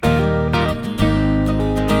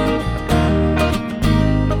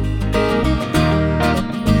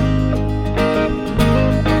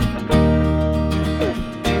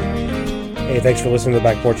thanks for listening to the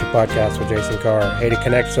Back Porch Podcast with Jason Carr. Hey, to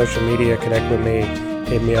connect social media, connect with me,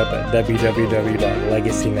 hit me up at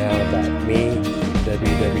www.legacynow.me,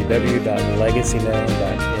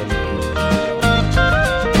 www.legacynow.me.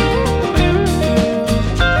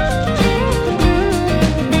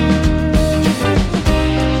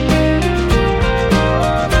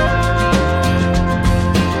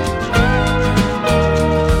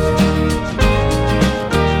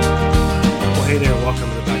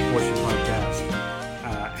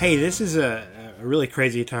 Hey, this is a really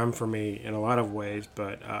crazy time for me in a lot of ways,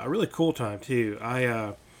 but a really cool time too.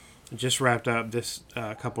 I just wrapped up this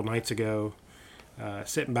a couple nights ago,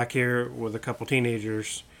 sitting back here with a couple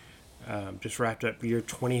teenagers. Just wrapped up year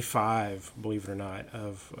 25, believe it or not,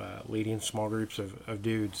 of leading small groups of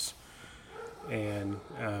dudes. And,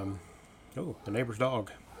 the neighbor's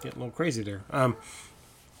dog getting a little crazy there.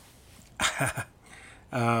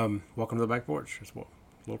 Welcome to the back porch. It's a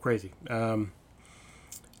little crazy.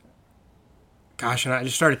 Gosh, and I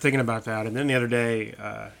just started thinking about that. And then the other day,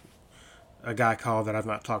 a guy called that I've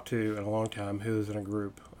not talked to in a long time who was in a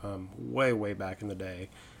group way back in the day.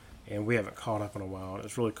 And we haven't caught up in a while. And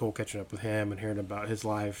it's really cool catching up with him and hearing about his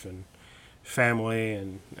life and family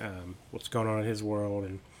and what's going on in his world.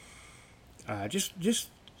 And just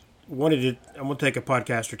wanted to, I'm going to take a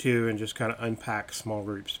podcast or two and just kind of unpack small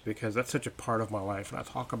groups because that's such a part of my life. And I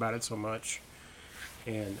talk about it so much.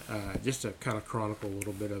 And just to kind of chronicle a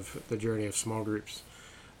little bit of the journey of small groups.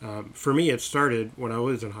 For me, it started when I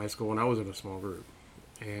was in high school and I was in a small group.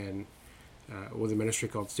 And with a ministry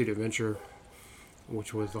called Student Venture,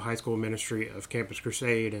 which was the high school ministry of Campus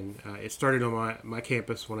Crusade. And it started on my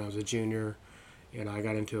campus when I was a junior. And I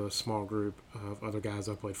got into a small group of other guys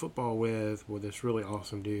I played football with this really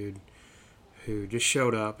awesome dude who just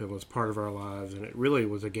showed up and was part of our lives. And it really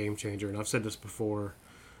was a game changer. And I've said this before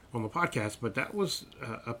on the podcast, but that was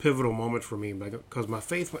a pivotal moment for me because my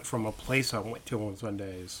faith went from a place I went to on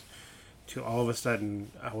Sundays to all of a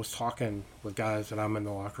sudden I was talking with guys that I'm in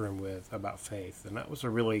the locker room with about faith, and that was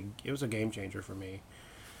it was a game changer for me.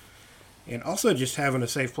 And also just having a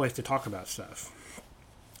safe place to talk about stuff.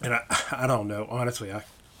 And I don't know, honestly, a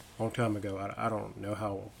long time ago, I don't know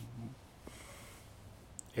how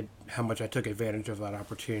much I took advantage of that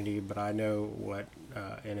opportunity, but I know what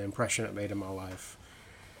an impression it made in my life.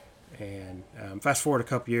 And fast forward a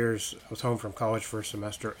couple years, I was home from college for a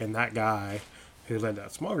semester, and that guy who led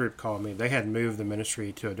that small group called me. They had moved the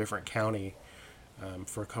ministry to a different county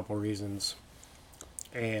for a couple reasons.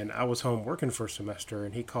 And I was home working for a semester,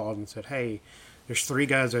 and he called and said, hey, there's 3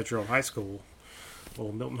 guys at your old high school,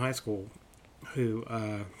 old Milton High School, who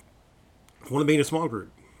want to be in a small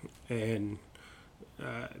group. And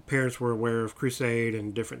parents were aware of Crusade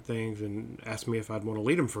and different things and asked me if I'd want to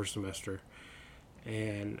lead them for a semester.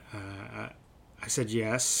 And I said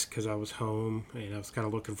yes because I was home and I was kind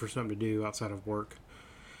of looking for something to do outside of work.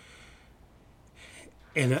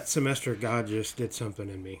 And that semester, God just did something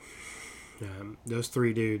in me. Those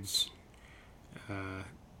 3 dudes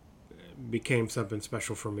became something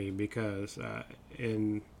special for me because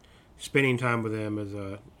in spending time with them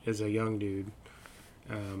as a young dude,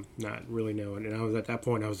 not really knowing, and I was at that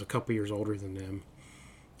point I was a couple years older than them.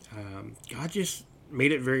 God just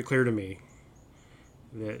made it very clear to me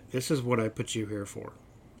that this is what I put you here for.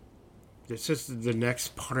 This is the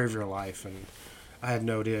next part of your life, and I had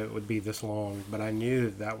no idea it would be this long, but I knew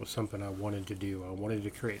that was something I wanted to do. I wanted to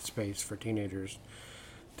create space for teenagers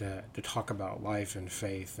to talk about life and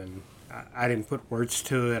faith, and I didn't put words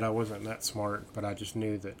to it. I wasn't that smart, but I just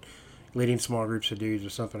knew that leading small groups of dudes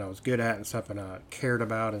was something I was good at and something I cared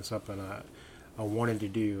about and something I wanted to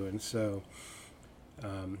do. And so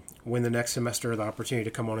when the next semester the opportunity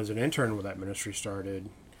to come on as an intern with that ministry started,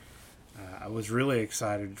 I was really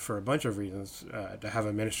excited for a bunch of reasons, to have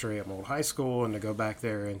a ministry at my old high school and to go back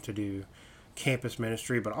there and to do campus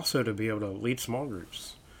ministry, but also to be able to lead small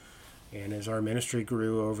groups. And as our ministry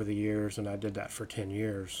grew over the years, and I did that for 10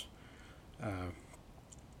 years,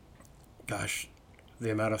 the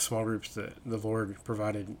amount of small groups that the Lord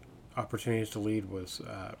provided opportunities to lead was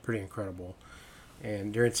pretty incredible.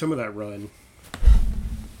 And during some of that run,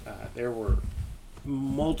 there were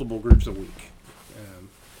multiple groups a week.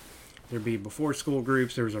 There'd be before school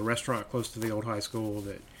groups. There was a restaurant close to the old high school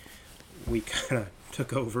that we kind of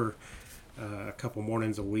took over a couple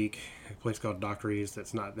mornings a week. A place called Dockery's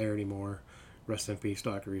that's not there anymore. Rest in peace,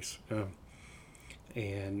 Dockery's.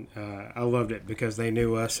 And I loved it because they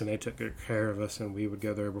knew us and they took good care of us, and we would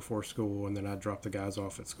go there before school, and then I'd drop the guys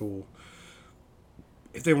off at school.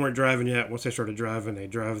 If they weren't driving yet, once they started driving,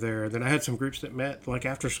 they'd drive there. Then I had some groups that met like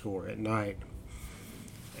after school or at night.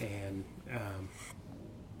 And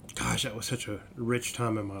that was such a rich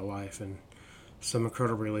time in my life. And some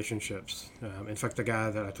incredible relationships. In fact, the guy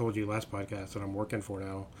that I told you last podcast that I'm working for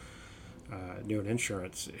now, doing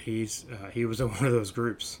insurance, he was in one of those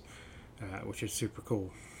groups, which is super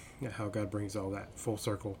cool. How God brings all that full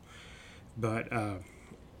circle. But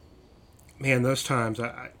man, those times,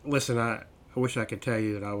 listen. I wish I could tell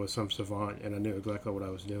you that I was some savant and I knew exactly what I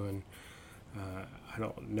was doing. I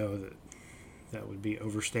don't know that that would be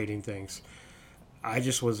overstating things. I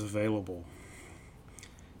just was available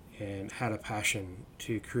and had a passion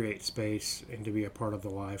to create space and to be a part of the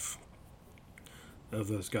life of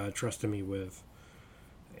those God trusted me with.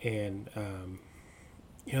 And,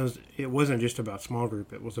 it wasn't just about small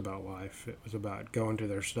group, it was about life. It was about going to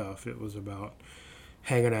their stuff. It was about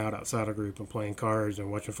hanging out outside a group and playing cards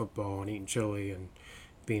and watching football and eating chili and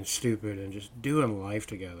being stupid and just doing life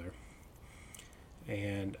together.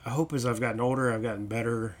 And I hope as I've gotten older, I've gotten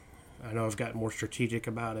better. I know I've gotten more strategic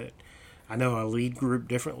about it. I know I lead group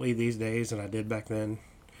differently these days than I did back then,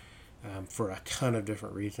 for a ton of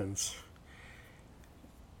different reasons.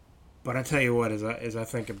 But I tell you what, as I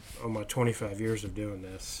think of my 25 years of doing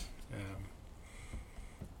this,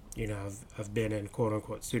 I've been in quote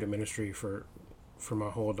unquote student ministry for my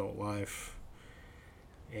whole adult life,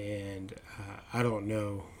 and I don't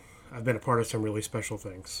know. I've been a part of some really special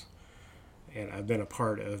things, and I've been a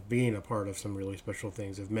part of being a part of some really special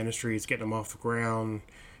things of ministries, getting them off the ground,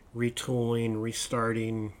 retooling,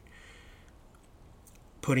 restarting,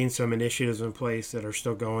 putting some initiatives in place that are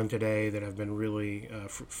still going today that have been really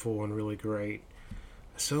fruitful and really great.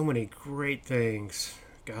 So many great things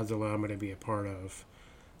God's allowed me to be a part of.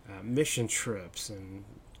 Mission trips and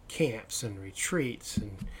camps and retreats.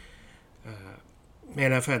 And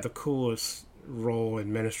man, I've had the coolest role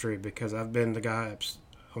in ministry because I've been the guy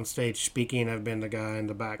on stage speaking. I've been the guy in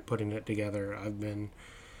the back putting it together. I've been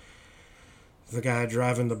the guy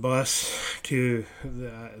driving the bus to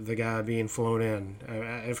the guy being flown in.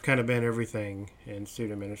 I've kind of been everything in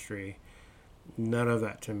student ministry. None of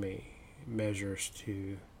that to me measures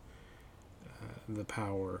to the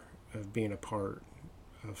power of being a part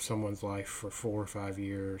of someone's life for 4 or 5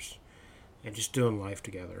 years and just doing life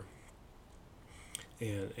together.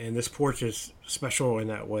 And this porch is special in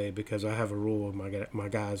that way because I have a rule of my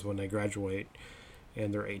guys when they graduate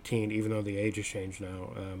and they're 18, even though the age has changed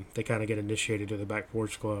now. They kind of get initiated to the Back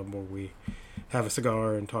Porch Club where we have a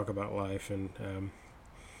cigar and talk about life. And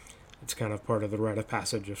it's kind of part of the rite of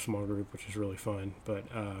passage of small group, which is really fun. But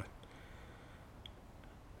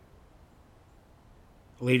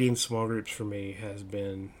leading small groups for me has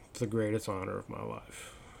been the greatest honor of my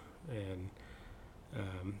life. And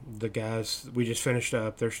the guys we just finished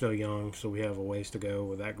up, they're still young, so we have a ways to go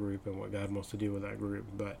with that group and what God wants to do with that group.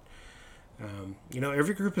 But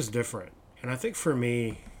every group is different, and I think for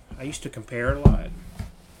me, I used to compare a lot.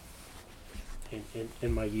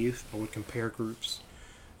 In my youth, I would compare groups,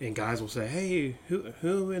 and guys will say, "Hey,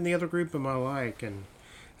 who in the other group am I like?" And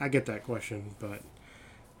I get that question, but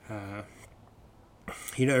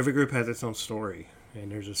every group has its own story,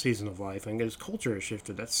 and there's a season of life, and as culture has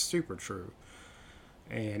shifted, that's super true.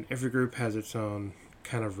 And every group has its own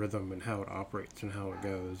kind of rhythm and how it operates and how it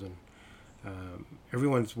goes, and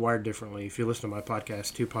everyone's wired differently. If you listen to my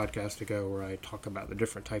podcast 2 podcasts ago where I talk about the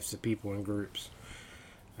different types of people in groups,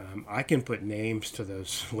 I can put names to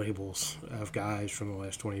those labels of guys from the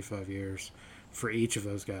last 25 years. For each of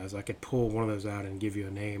those guys, I could pull one of those out and give you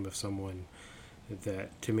a name of someone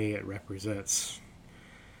that to me it represents.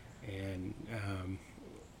 And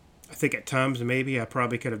I think at times maybe I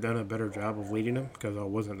probably could have done a better job of leading them because I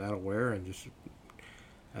wasn't that aware, and just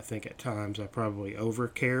I think at times I probably over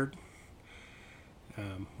cared.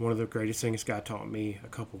 One of the greatest things God taught me a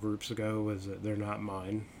couple groups ago was that they're not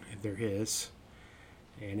mine, they're His.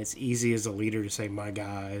 And it's easy as a leader to say my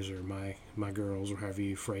guys or my girls, or however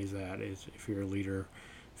you phrase that. Is if you're a leader,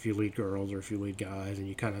 if you lead girls or if you lead guys, and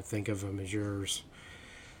you kind of think of them as yours.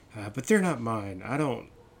 But they're not mine. I'm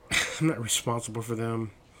not responsible for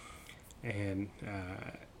them. And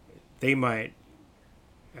they might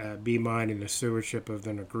be mine in the stewardship of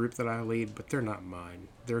a group that I lead, but they're not mine.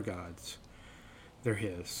 They're God's. They're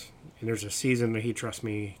His. And there's a season that He trusts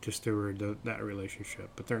me to steward that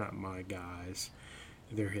relationship, but they're not my guys.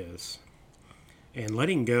 They're His. And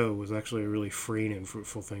letting go was actually a really freeing and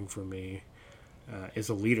fruitful thing for me as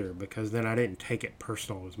a leader, because then I didn't take it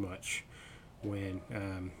personal as much when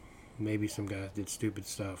maybe some guys did stupid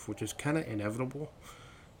stuff, which is kind of inevitable.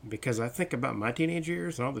 Because I think about my teenage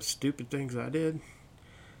years and all the stupid things I did.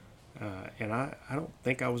 And I don't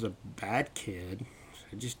think I was a bad kid.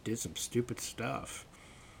 I just did some stupid stuff.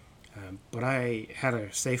 But I had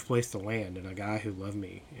a safe place to land and a guy who loved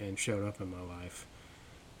me and showed up in my life.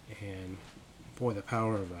 And boy, the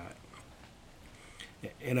power of that.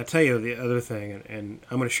 And I tell you the other thing, and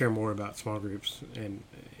I'm going to share more about small groups in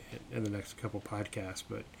the next couple podcasts.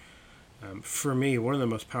 But for me, one of the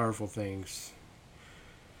most powerful things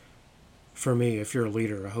for me, if you're a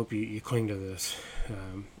leader, I hope you cling to this,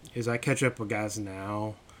 is I catch up with guys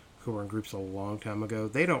now who were in groups a long time ago.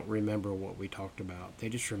 They don't remember what we talked about. They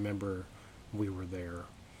just remember we were there.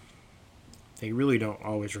 They really don't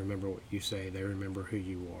always remember what you say. They remember who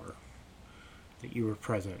you are, that you were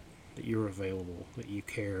present, that you were available, that you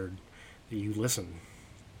cared, that you listened.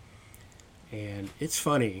 And it's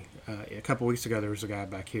funny. A couple weeks ago, there was a guy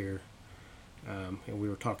back here, and we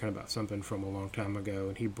were talking about something from a long time ago,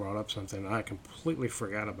 and he brought up something I completely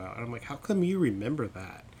forgot about. And I'm like, how come you remember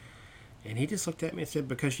that? And he just looked at me and said,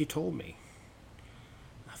 because you told me.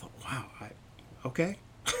 I thought, wow, okay.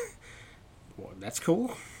 Well, that's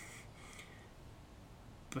cool.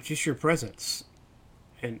 But just your presence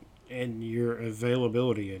and your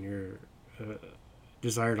availability and your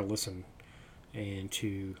desire to listen and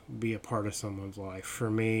to be a part of someone's life.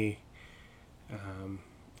 For me,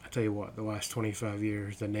 I tell you what, the last 25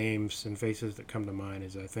 years, the names and faces that come to mind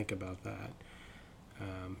as I think about that,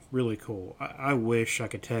 really cool. I wish I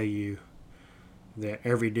could tell you that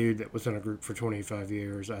every dude that was in a group for 25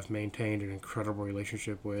 years I've maintained an incredible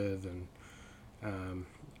relationship with, and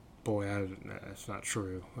boy, that's not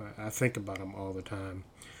true. I think about them all the time.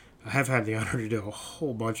 I have had the honor to do a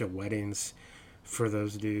whole bunch of weddings for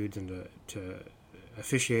those dudes and to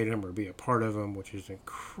officiate them or be a part of them, which is an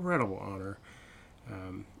incredible honor.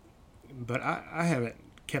 But I haven't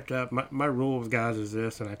kept up. My rule with guys is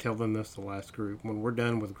this, and I tell them this the last group. When we're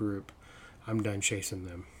done with group, I'm done chasing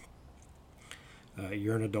them.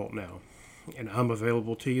 You're an adult now, and I'm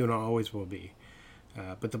available to you, and I always will be.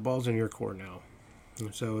 But the ball's in your court now.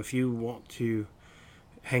 And so if you want to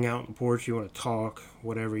hang out on the porch, you want to talk,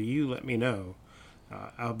 whatever, you let me know.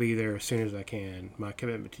 I'll be there as soon as I can. My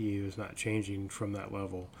commitment to you is not changing from that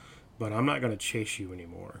level, but I'm not going to chase you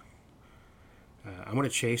anymore. I'm going to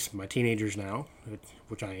chase my teenagers now,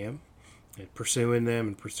 which I am, and pursuing them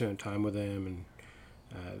and pursuing time with them.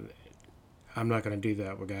 And I'm not going to do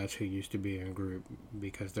that with guys who used to be in a group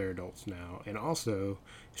because they're adults now. And also,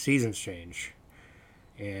 seasons change.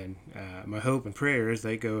 And my hope and prayer is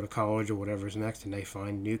they go to college or whatever's next and they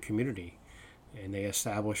find new community. And they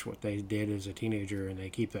establish what they did as a teenager and they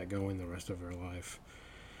keep that going the rest of their life.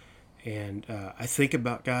 And I think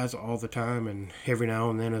about guys all the time, and every now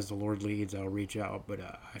and then as the Lord leads, I'll reach out. But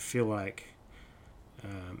I feel like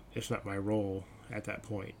it's not my role at that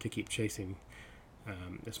point to keep chasing.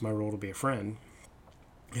 It's my role to be a friend.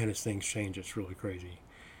 And as things change, it's really crazy.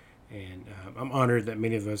 And I'm honored that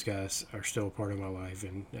many of those guys are still a part of my life.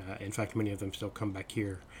 And in fact, many of them still come back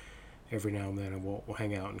here every now and then, and we'll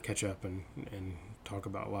hang out and catch up and talk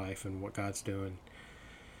about life and what God's doing.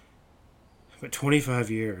 But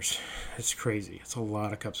 25 years, it's crazy. It's a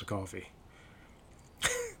lot of cups of coffee.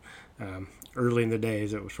 Early in the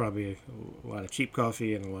days, it was probably a lot of cheap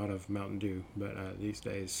coffee and a lot of Mountain Dew. But these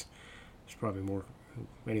days, it's probably more.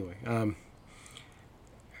 Anyway,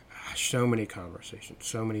 so many conversations,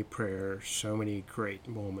 so many prayers, so many great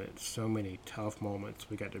moments, so many tough moments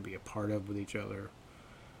we got to be a part of with each other.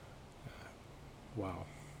 Wow.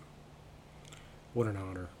 What an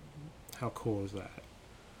honor. How cool is that?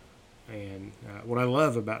 And what I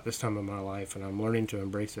love about this time of my life, and I'm learning to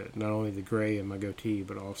embrace it, not only the gray in my goatee,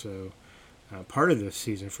 but also part of this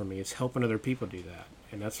season for me is helping other people do that.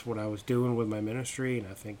 And that's what I was doing with my ministry, and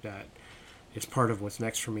I think that is part of what's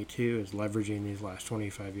next for me too, is leveraging these last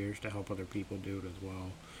 25 years to help other people do it as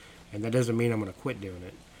well. And that doesn't mean I'm going to quit doing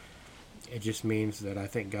it. It just means that I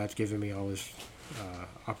think God's given me all this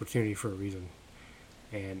opportunity for a reason.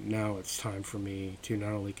 And now it's time for me to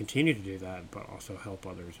not only continue to do that, but also help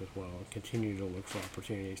others as well. And continue to look for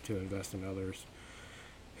opportunities to invest in others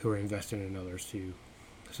who are investing in others too.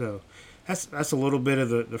 So that's a little bit of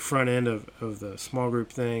the front end of the small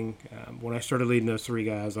group thing. When I started leading those three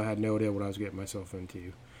guys, I had no idea what I was getting myself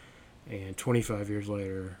into. And 25 years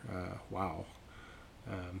later, wow.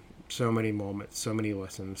 So many moments, so many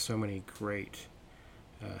lessons, so many great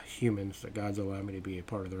humans that God's allowed me to be a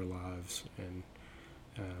part of their lives. And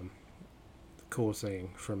the coolest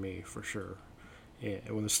thing for me, for sure.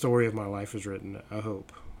 And when the story of my life is written, I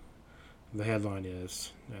hope the headline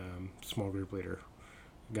is small group leader,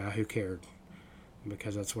 guy who cared,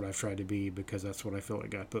 because that's what I've tried to be, because that's what I feel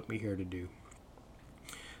like God put me here to do.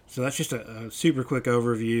 So that's just a super quick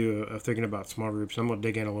overview of thinking about small groups. I'm going to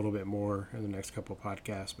dig in a little bit more in the next couple of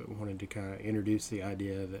podcasts, but wanted to kind of introduce the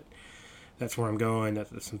idea that that's where I'm going, that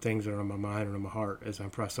there's some things that are on my mind and on my heart as I'm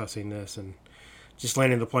processing this, and just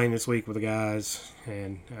landed the plane this week with the guys,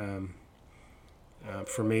 and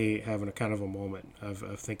for me, having a kind of a moment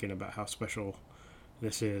of thinking about how special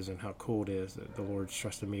this is and how cool it is that the Lord's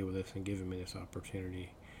trusted me with this and given me this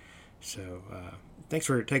opportunity. So thanks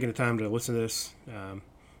for taking the time to listen to this.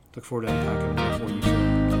 Look forward to talking more for you.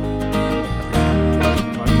 So, I appreciate you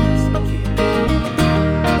taking the podcast.